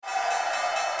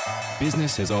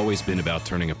Business has always been about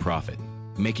turning a profit,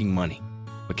 making money.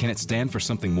 But can it stand for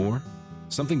something more?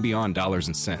 Something beyond dollars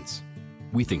and cents?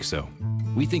 We think so.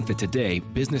 We think that today,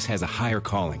 business has a higher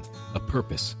calling, a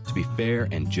purpose to be fair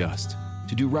and just,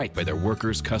 to do right by their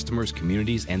workers, customers,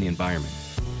 communities, and the environment.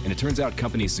 And it turns out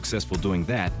companies successful doing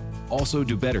that also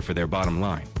do better for their bottom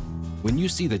line. When you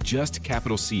see the Just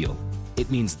Capital seal, it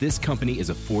means this company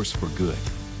is a force for good.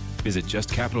 Visit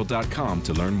justcapital.com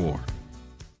to learn more.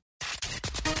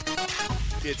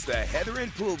 It's the Heather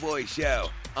and Poolboy Show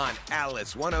on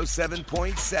Alice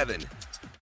 107.7.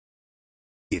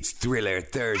 It's Thriller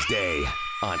Thursday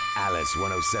on Alice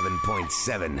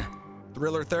 107.7.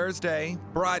 Thriller Thursday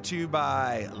brought to you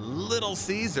by Little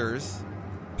Caesars,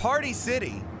 Party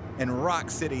City, and Rock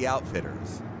City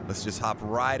Outfitters. Let's just hop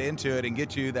right into it and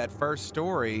get you that first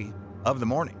story of the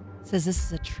morning. Says this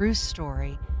is a true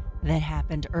story that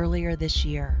happened earlier this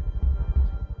year.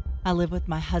 I live with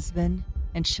my husband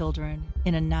and children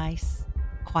in a nice,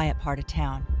 quiet part of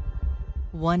town.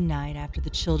 One night after the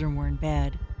children were in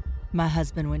bed, my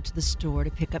husband went to the store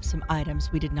to pick up some items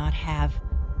we did not have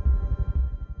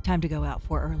time to go out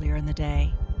for earlier in the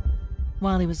day.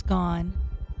 While he was gone,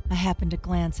 I happened to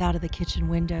glance out of the kitchen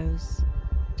windows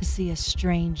to see a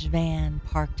strange van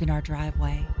parked in our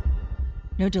driveway.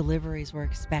 No deliveries were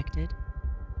expected.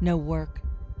 No work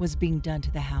was being done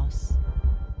to the house.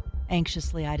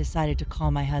 Anxiously, I decided to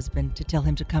call my husband to tell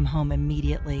him to come home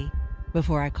immediately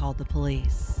before I called the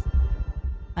police.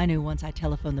 I knew once I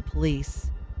telephoned the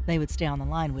police, they would stay on the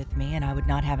line with me and I would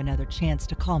not have another chance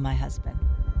to call my husband.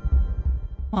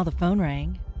 While the phone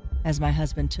rang, as my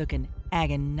husband took an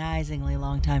agonizingly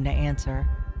long time to answer,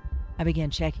 I began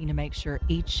checking to make sure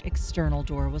each external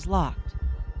door was locked.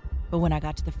 But when I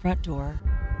got to the front door,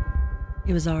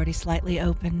 it was already slightly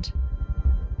opened.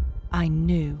 I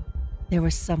knew there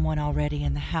was someone already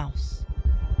in the house.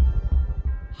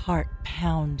 Heart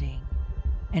pounding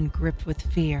and gripped with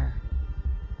fear,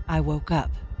 I woke up,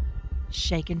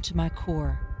 shaken to my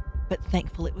core, but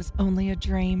thankful it was only a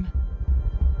dream.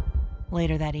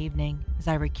 Later that evening, as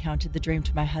I recounted the dream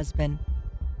to my husband,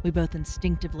 we both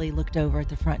instinctively looked over at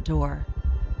the front door.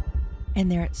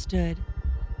 And there it stood,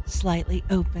 slightly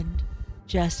opened,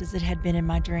 just as it had been in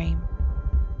my dream.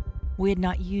 We had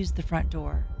not used the front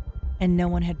door, and no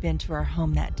one had been to our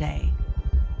home that day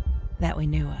that we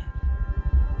knew of.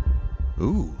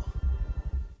 Ooh.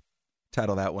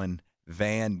 Title that one,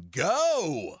 Van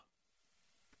Go!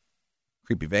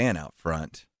 Creepy van out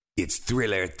front. It's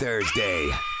Thriller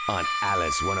Thursday on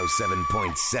Alice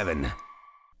 107.7.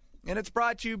 And it's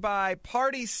brought to you by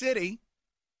Party City,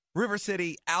 River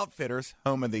City Outfitters,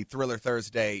 home of the Thriller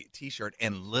Thursday t-shirt,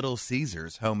 and Little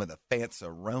Caesars, home of the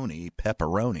Fanceroni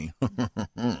pepperoni.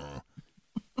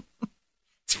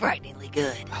 It's frighteningly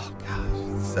good. Oh,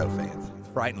 gosh, so fancy.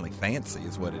 Frighteningly fancy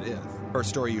is what it is. First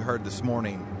story you heard this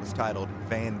morning was titled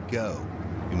Van Gogh.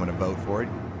 You want to vote for it?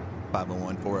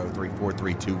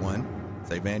 501-403-4321.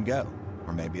 Say Van Gogh.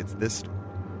 Or maybe it's this story.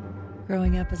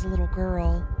 Growing up as a little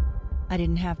girl, I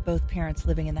didn't have both parents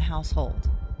living in the household.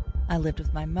 I lived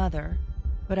with my mother,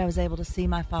 but I was able to see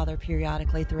my father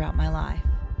periodically throughout my life.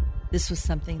 This was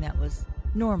something that was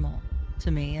normal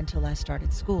to me until I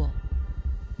started school.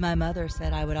 My mother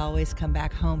said I would always come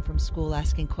back home from school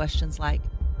asking questions like,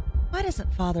 "Why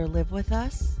doesn't Father live with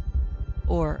us?"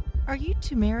 Or, "Are you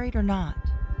two married or not?"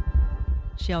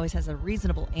 She always has a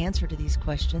reasonable answer to these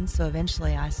questions, so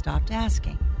eventually I stopped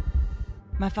asking.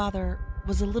 My father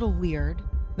was a little weird,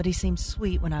 but he seemed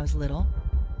sweet when I was little.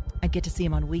 I'd get to see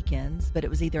him on weekends, but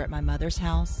it was either at my mother's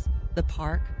house, the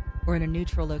park, or in a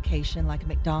neutral location like a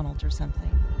McDonald's or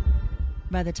something.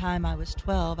 By the time I was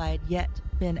 12, I had yet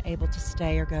been able to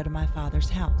stay or go to my father's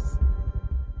house.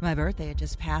 My birthday had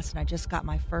just passed, and I just got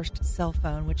my first cell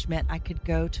phone, which meant I could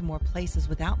go to more places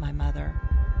without my mother.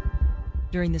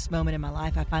 During this moment in my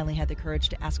life, I finally had the courage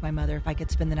to ask my mother if I could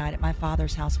spend the night at my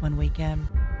father's house one weekend.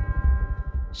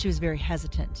 She was very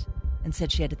hesitant and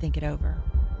said she had to think it over.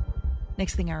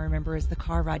 Next thing I remember is the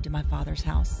car ride to my father's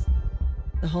house.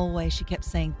 The whole way she kept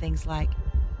saying things like,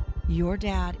 "Your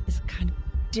dad is kind of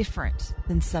different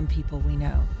than some people we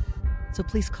know. So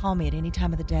please call me at any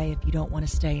time of the day if you don't want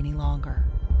to stay any longer."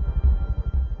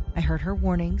 I heard her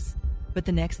warnings, but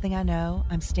the next thing I know,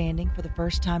 I'm standing for the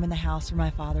first time in the house where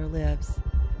my father lives.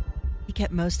 He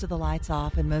kept most of the lights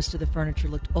off and most of the furniture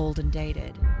looked old and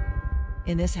dated.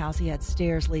 In this house, he had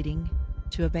stairs leading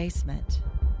to a basement.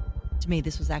 To me,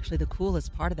 this was actually the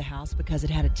coolest part of the house because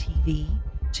it had a TV,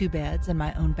 2 beds, and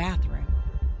my own bathroom.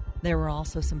 There were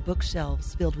also some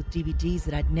bookshelves filled with DVDs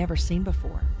that I'd never seen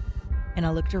before. And I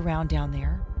looked around down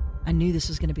there. I knew this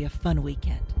was going to be a fun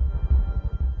weekend.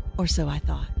 Or so I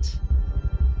thought.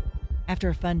 After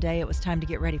a fun day, it was time to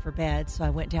get ready for bed, so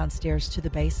I went downstairs to the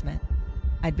basement.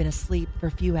 I'd been asleep for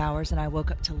a few hours, and I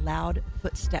woke up to loud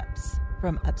footsteps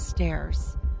from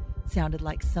upstairs. It sounded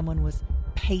like someone was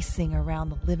pacing around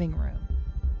the living room.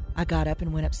 I got up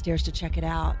and went upstairs to check it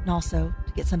out, and also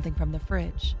to get something from the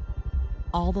fridge.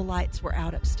 All the lights were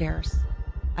out upstairs.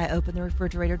 I opened the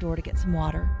refrigerator door to get some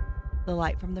water. The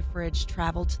light from the fridge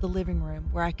traveled to the living room,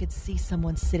 where I could see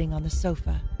someone sitting on the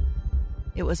sofa.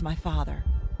 It was my father.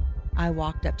 I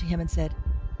walked up to him and said,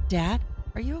 "Dad,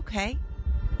 are you okay?"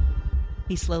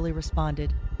 He slowly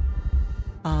responded,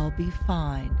 "I'll be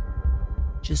fine.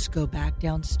 Just go back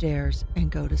downstairs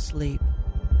and go to sleep."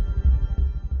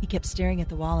 He kept staring at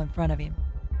the wall in front of him.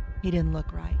 He didn't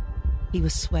look right. He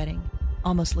was sweating,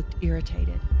 almost looked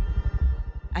irritated.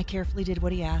 I carefully did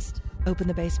what he asked, opened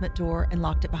the basement door, and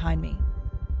locked it behind me.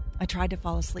 I tried to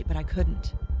fall asleep, but I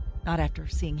couldn't. Not after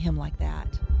seeing him like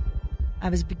that. I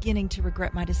was beginning to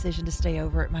regret my decision to stay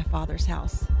over at my father's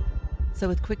house. So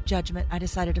with quick judgment, I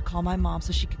decided to call my mom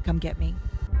so she could come get me.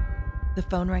 The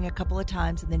phone rang a couple of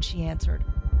times, and then she answered.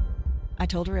 I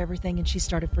told her everything, and she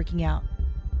started freaking out.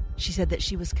 She said that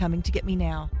she was coming to get me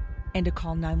now and to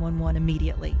call 911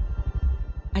 immediately.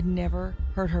 I'd never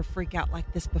heard her freak out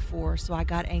like this before, so I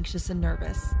got anxious and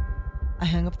nervous. I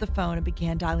hung up the phone and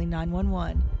began dialing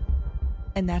 911,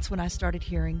 and that's when I started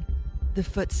hearing the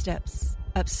footsteps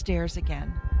upstairs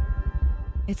again.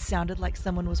 It sounded like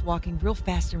someone was walking real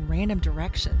fast in random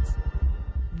directions.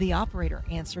 The operator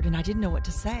answered, and I didn't know what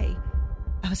to say.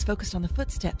 I was focused on the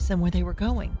footsteps and where they were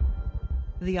going.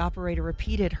 The operator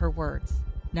repeated her words.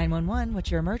 911,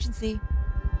 what's your emergency?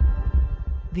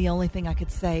 The only thing I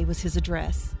could say was his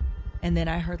address, and then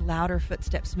I heard louder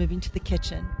footsteps moving to the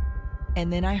kitchen,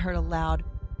 and then I heard a loud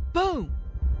boom.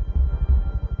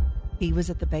 He was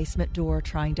at the basement door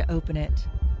trying to open it,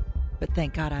 but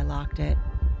thank God I locked it.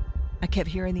 I kept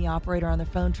hearing the operator on the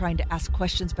phone trying to ask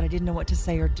questions, but I didn't know what to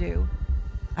say or do.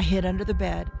 I hid under the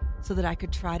bed so that I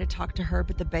could try to talk to her,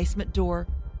 but the basement door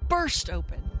burst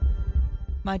open.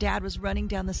 My dad was running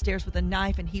down the stairs with a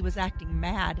knife, and he was acting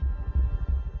mad.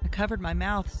 I covered my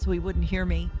mouth so he wouldn't hear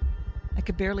me. I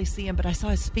could barely see him, but I saw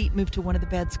his feet move to one of the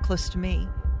beds close to me.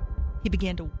 He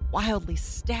began to wildly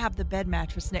stab the bed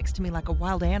mattress next to me like a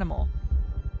wild animal.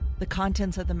 The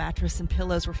contents of the mattress and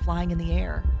pillows were flying in the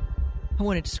air. I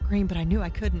wanted to scream, but I knew I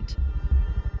couldn't.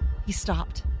 He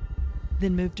stopped,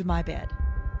 then moved to my bed.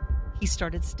 He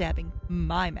started stabbing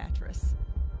my mattress,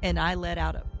 and I let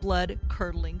out a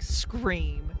blood-curdling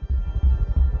scream.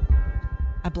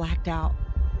 I blacked out.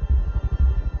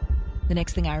 The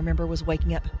next thing I remember was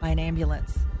waking up by an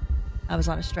ambulance. I was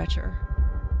on a stretcher.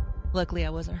 Luckily, I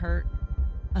wasn't hurt.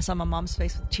 I saw my mom's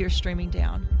face with tears streaming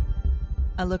down.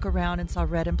 I looked around and saw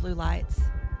red and blue lights.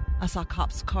 I saw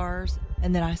cops' cars,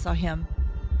 and then I saw him,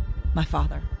 my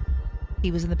father. He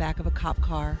was in the back of a cop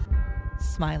car,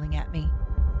 smiling at me.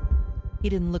 He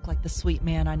didn't look like the sweet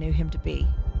man I knew him to be.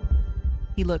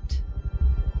 He looked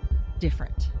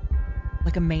different,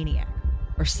 like a maniac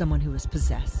or someone who was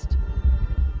possessed.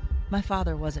 My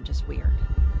father wasn't just weird.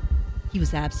 He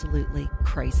was absolutely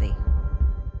crazy.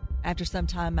 After some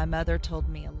time, my mother told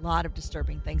me a lot of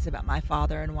disturbing things about my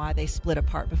father and why they split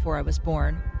apart before I was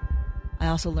born. I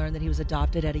also learned that he was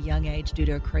adopted at a young age due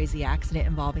to a crazy accident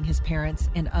involving his parents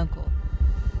and uncle.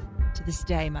 To this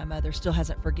day, my mother still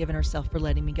hasn't forgiven herself for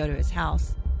letting me go to his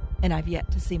house, and I've yet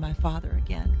to see my father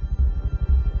again.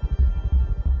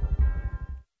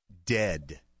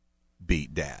 Dead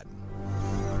beat Dad.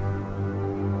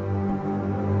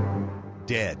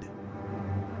 Dead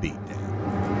beat Dad.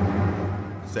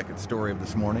 Second story of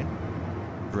this morning,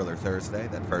 Thriller Thursday,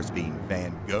 that first being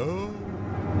Van Gogh.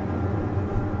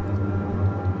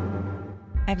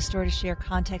 I have a story to share.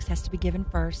 Context has to be given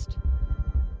first.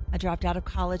 I dropped out of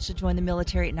college to join the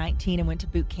military at 19 and went to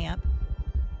boot camp.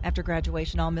 After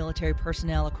graduation, all military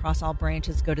personnel across all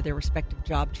branches go to their respective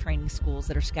job training schools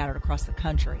that are scattered across the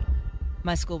country.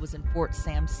 My school was in Fort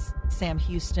Sam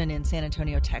Houston in San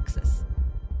Antonio, Texas.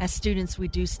 As students, we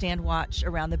do stand watch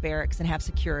around the barracks and have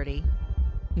security,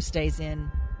 who stays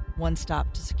in one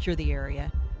stop to secure the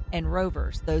area, and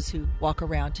rovers, those who walk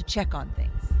around to check on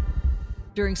things.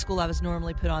 During school, I was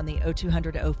normally put on the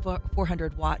 0200 to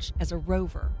 0400 watch as a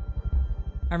rover.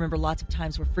 I remember lots of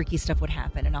times where freaky stuff would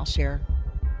happen, and I'll share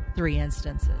 3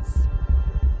 instances.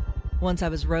 Once I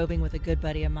was roving with a good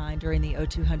buddy of mine during the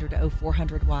 0200 to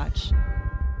 0400 watch.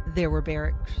 There were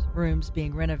barracks rooms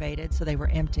being renovated, so they were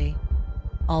empty.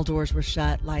 All doors were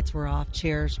shut, lights were off,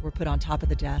 chairs were put on top of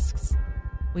the desks.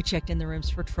 We checked in the rooms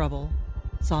for trouble,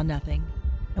 saw nothing,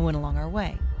 and went along our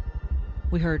way.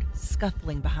 We heard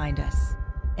scuffling behind us.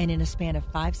 and in a span of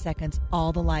 5 seconds,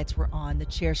 all the lights were on, the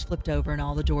chairs flipped over, and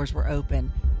all the doors were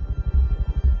open.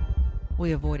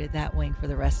 We avoided that wing for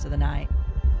the rest of the night.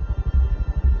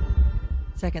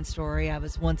 Second story, I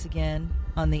was once again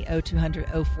on the 0200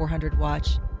 0400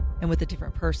 watch and with a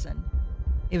different person.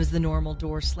 It was the normal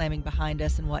door slamming behind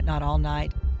us and whatnot all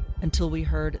night until we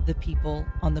heard the people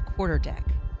on the quarterdeck,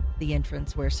 the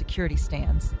entrance where security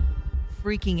stands,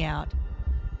 freaking out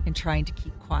and trying to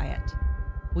keep quiet.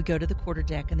 We go to the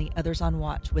quarterdeck and the others on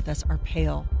watch with us are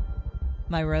pale.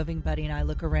 My roving buddy and I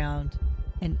look around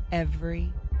and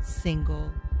every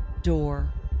single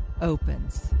door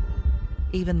opens,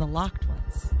 even the locked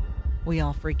ones. We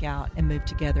all freak out and move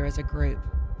together as a group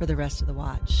for the rest of the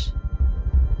watch.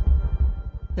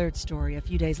 Third story, a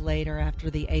few days later after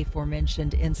the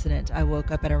aforementioned incident, I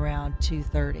woke up at around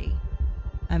 2:30.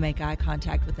 I make eye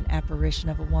contact with an apparition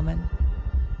of a woman.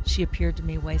 She appeared to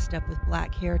me waist up with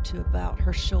black hair to about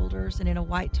her shoulders and in a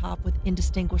white top with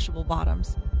indistinguishable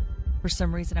bottoms. For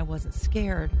some reason, I wasn't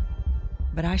scared,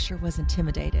 but I sure was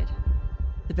intimidated.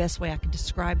 The best way I can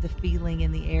describe the feeling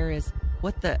in the air is,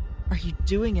 what the are you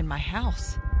doing in my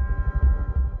house?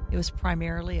 It was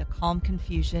primarily a calm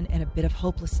confusion and a bit of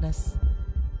hopelessness.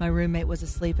 My roommate was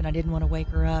asleep and I didn't want to wake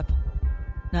her up.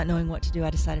 Not knowing what to do, I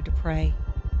decided to pray.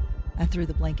 I threw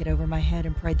the blanket over my head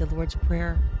and prayed the Lord's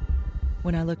Prayer.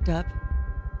 When I looked up,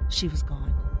 she was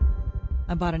gone.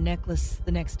 I bought a necklace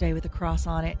the next day with a cross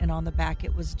on it, and on the back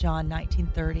it was John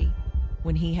 19:30.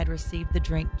 When he had received the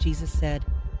drink, Jesus said,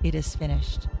 "It is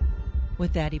finished."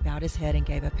 With that, he bowed his head and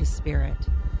gave up his spirit.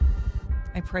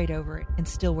 I prayed over it and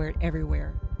still wear it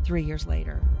everywhere 3 years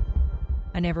later.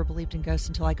 I never believed in ghosts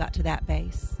until I got to that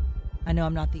base. I know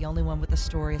I'm not the only one with a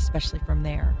story, especially from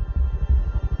there.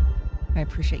 I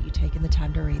appreciate you taking the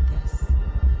time to read this.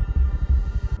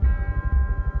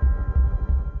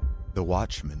 The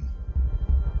Watchman.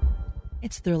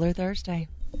 It's Thriller Thursday.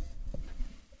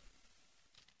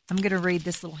 I'm going to read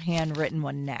this little handwritten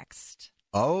one next.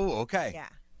 Oh, okay. Yeah.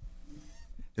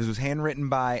 This was handwritten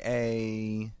by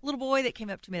a Little boy that came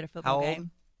up to me at a football How old?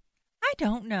 game. I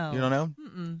don't know. You don't know?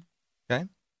 Mm-mm. Okay.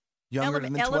 Younger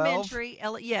than 12? Elementary.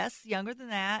 Yes, younger than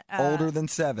that. Older than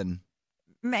 7?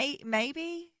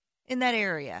 Maybe in that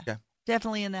area. Okay.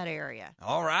 Definitely in that area.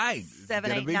 All right.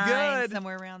 7, 8, be 9, good.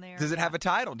 somewhere around there. Does it have a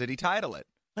title? Did he title it?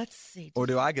 Let's see. Or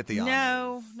do I get the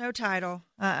honor? No title.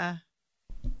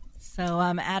 So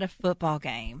I'm at a football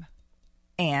game,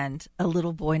 and a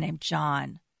little boy named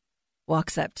John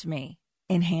walks up to me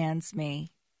and hands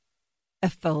me a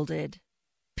folded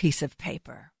piece of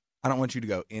paper. I don't want you to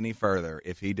go any further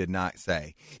if he did not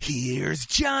say, "Here's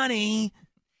Johnny."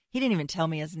 He didn't even tell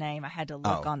me his name. I had to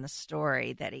look on the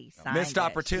story that he signed. Missed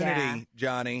opportunity, Yeah.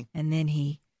 Johnny. And then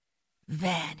he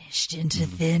vanished into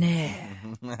thin air.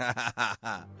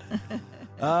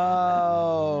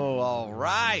 Oh, all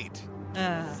right.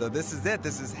 Uh, So this is it.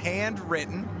 This is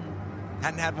handwritten.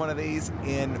 Hadn't had one of these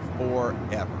in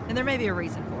forever. and there may be a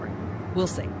reason for it. We'll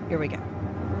see. Here we go.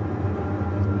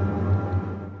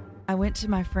 I went to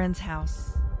my friend's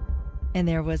house, and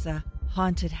there was a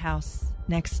haunted house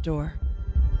next door.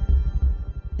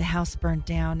 The house burned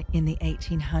down in the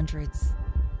 1800s,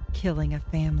 killing a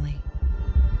family.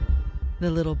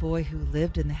 The little boy who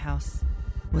lived in the house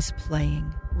was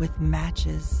playing with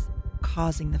matches,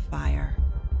 causing the fire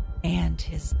and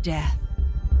his death.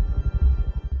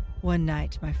 One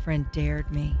night, my friend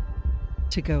dared me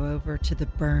to go over to the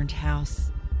burned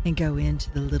house and go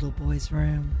into the little boy's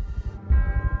room.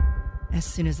 As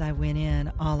soon as I went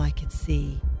in, all I could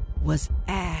see was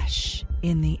ash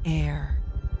in the air.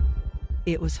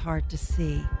 It was hard to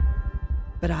see,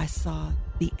 but I saw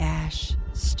the ash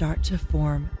start to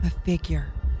form a figure.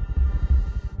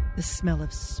 The smell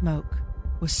of smoke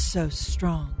was so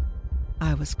strong,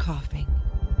 I was coughing.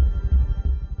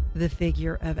 The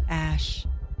figure of ash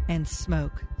and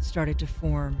smoke started to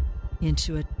form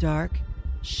into a dark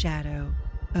shadow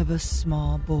of a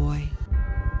small boy.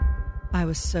 I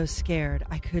was so scared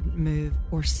I couldn't move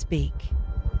or speak.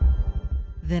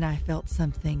 Then I felt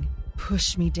something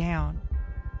push me down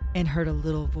and heard a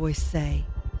little voice say,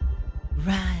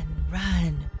 "Run,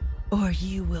 run, or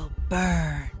you will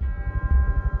burn."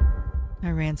 I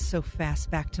ran so fast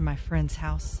back to my friend's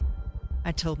house.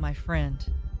 I told my friend.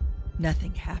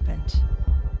 Nothing happened.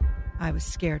 I was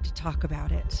scared to talk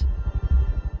about it.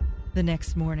 The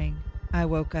next morning, I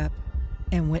woke up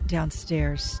and went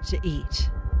downstairs to eat.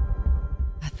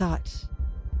 I thought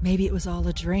maybe it was all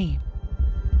a dream.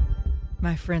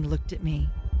 My friend looked at me.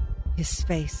 His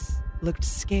face looked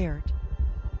scared.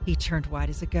 He turned white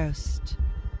as a ghost.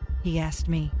 He asked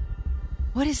me,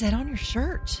 "What is that on your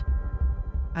shirt?"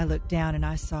 I looked down and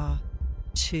I saw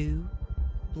 2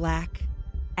 black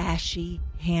ashy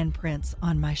handprints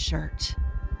on my shirt.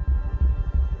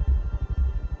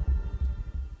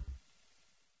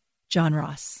 John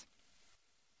Ross.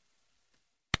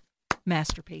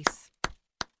 Masterpiece.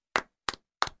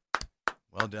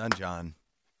 Well done, John.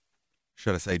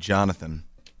 Should I say Jonathan?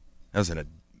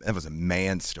 That was a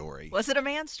man story. Was it a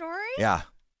man story? Yeah,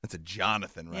 that's a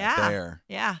Jonathan right there.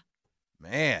 Yeah.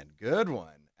 Man, good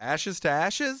one. Ashes to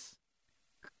ashes?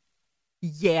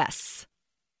 Yes.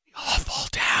 We all fall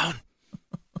down.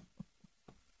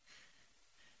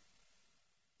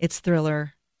 It's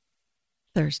Thriller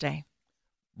Thursday.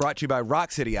 Brought to you by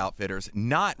Rock City Outfitters,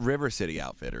 not River City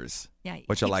Outfitters. Yeah,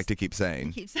 which I like to keep saying.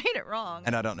 You keep saying it wrong.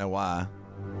 And I don't know why.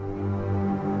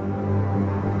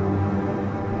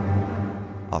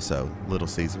 Also, Little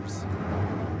Caesars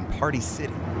and Party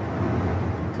City.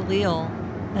 Khalil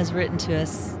has written to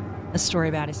us a story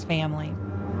about his family.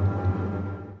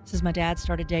 Says, my dad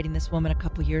started dating this woman a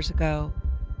couple years ago,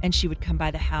 and she would come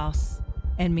by the house,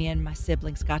 and me and my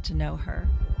siblings got to know her.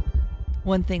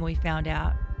 One thing we found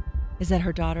out is that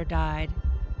her daughter died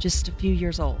just a few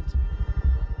years old.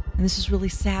 And this is really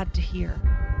sad to hear.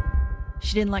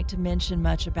 She didn't like to mention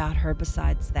much about her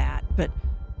besides that, but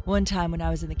one time when I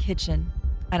was in the kitchen,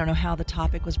 I don't know how the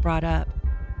topic was brought up,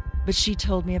 but she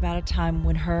told me about a time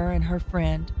when her and her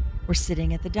friend were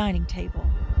sitting at the dining table.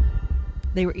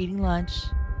 They were eating lunch,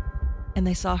 and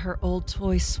they saw her old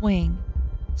toy swing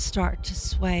start to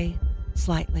sway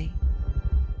slightly.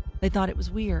 They thought it was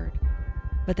weird,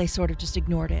 but they sort of just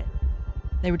ignored it.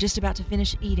 They were just about to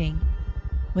finish eating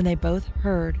when they both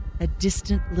heard a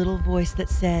distant little voice that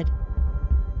said,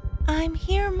 "I'm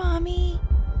here, Mommy."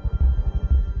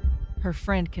 Her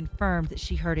friend confirmed that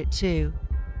she heard it too,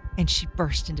 and she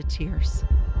burst into tears.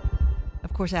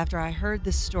 Of course, after I heard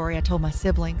this story, I told my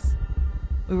siblings.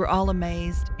 We were all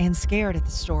amazed and scared at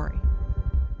the story.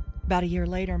 About a year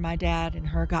later, my dad and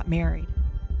her got married.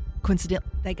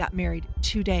 Coincidentally, they got married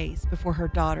 2 days before her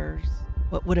daughter's,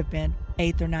 what would have been,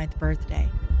 8th or 9th birthday.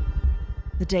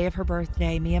 The day of her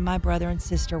birthday, me and my brother and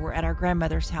sister were at our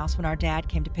grandmother's house when our dad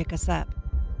came to pick us up.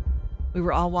 We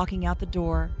were all walking out the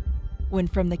door when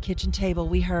from the kitchen table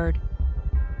we heard,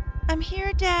 "I'm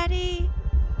here, Daddy."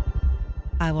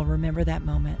 I will remember that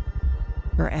moment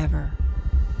forever.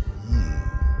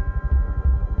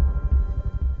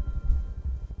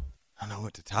 I don't know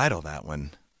what to title that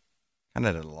one. Kind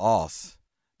of at a loss.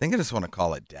 I think I just want to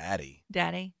call it Daddy.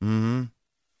 Daddy? Mm-hmm.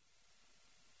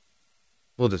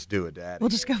 We'll just do a Daddy. We'll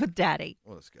just go with Daddy.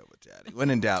 We'll just go with Daddy. When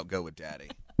in doubt, go with Daddy.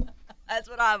 That's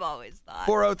what I've always thought.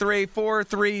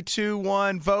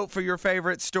 403-4321. Vote for your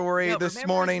favorite story this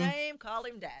morning. His name, call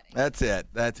him Daddy. That's it.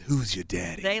 That's who's your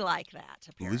daddy. They like that,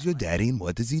 apparently. Who's your daddy and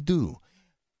what does he do?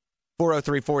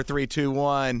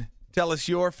 403-4321. Tell us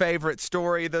your favorite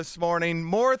story this morning.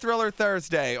 More Thriller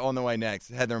Thursday on the way next.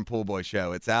 Heather and Poolboy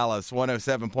Show. It's Alice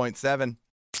 107.7.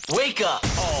 Wake up!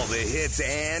 All the hits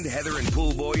and Heather and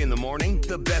Poolboy in the morning.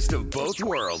 The best of both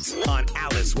worlds on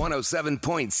Alice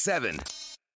 107.7.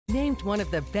 Named one of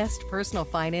the best personal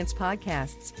finance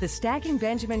podcasts, The Stacking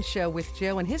Benjamin Show with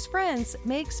Joe and his friends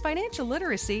makes financial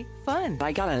literacy fun.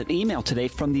 I got an email today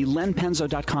from the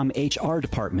lenpenzo.com HR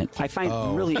department. I find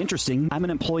it really interesting. I'm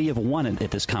an employee of one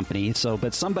at this company,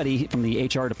 but somebody from the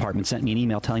HR department sent me an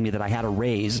email telling me that I had a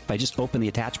raise. If I just opened the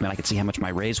attachment, I could see how much my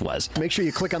raise was. Make sure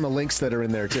you click on the links that are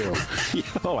in there, too.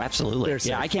 Oh, absolutely.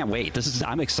 Yeah, I can't wait.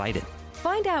 I'm excited.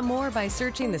 Find out more by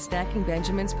searching the Stacking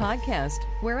Benjamins podcast,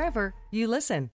 wherever you listen.